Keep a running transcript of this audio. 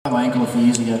my ankle a few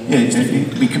years ago.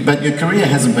 Yeah, but your career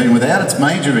hasn't been without its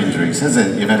major injuries, has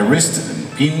it? You've had a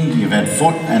wrist pinned, you've had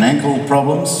foot and ankle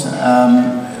problems.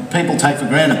 People take for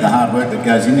granted the hard work that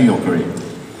goes into your career.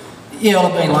 Yeah, well,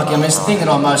 I've been lucky. I mean, the thing that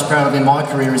I'm most proud of in my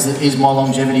career is my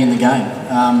longevity in the game.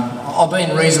 I've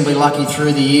been reasonably lucky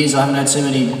through the years. I haven't had too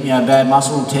many bad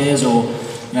muscle tears, or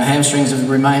hamstrings have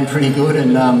remained pretty good,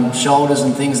 and shoulders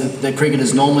and things that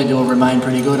cricketers normally do have remained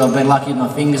pretty good. I've been lucky with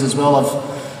my fingers as well. I've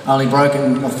only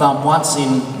broken my thumb once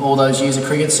in all those years of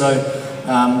cricket, so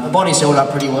the body's held up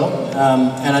pretty well.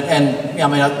 I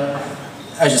mean,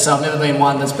 as you say, I've never been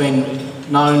one that's been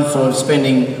known for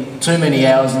spending too many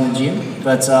hours in the gym,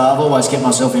 but I've always kept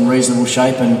myself in reasonable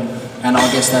shape, and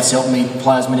I guess that's helped me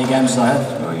play as many games as I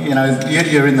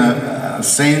have. You're in the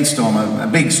sandstorm, a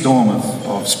big storm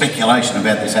of speculation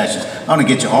about this Ashes. I want to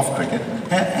get you off cricket.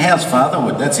 How's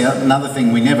fatherhood? That's another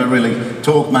thing we never really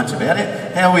talk much about.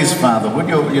 How is fatherhood?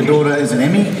 Your daughter is an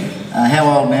Emmy.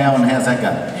 How old now, and how's that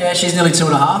going? Yeah, she's nearly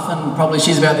 2.5, and probably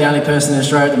she's about the only person in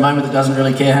Australia at the moment that doesn't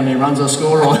really care how many runs I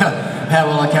score or how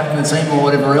well I captain the team or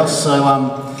whatever else. So,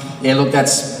 yeah, look,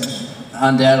 that's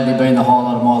undoubtedly been the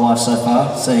highlight of my life so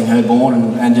far, seeing her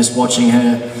born and just watching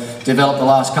her develop the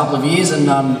last couple of years. And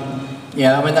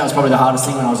yeah, I mean, that was probably the hardest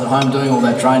thing when I was at home doing all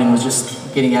that training, was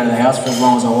just getting out of the house for as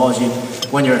long as I was.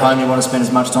 When you're at home, you want to spend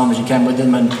as much time as you can with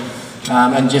them,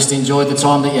 and just enjoy the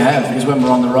time that you have, because when we're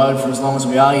on the road for as long as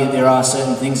we are, there are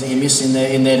certain things that you miss in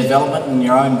their development and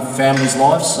your own family's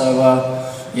lives. So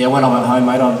yeah, when I'm at home,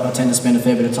 mate, I tend to spend a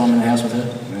fair bit of time in the house with her.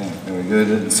 Yeah, very good.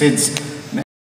 And Sid's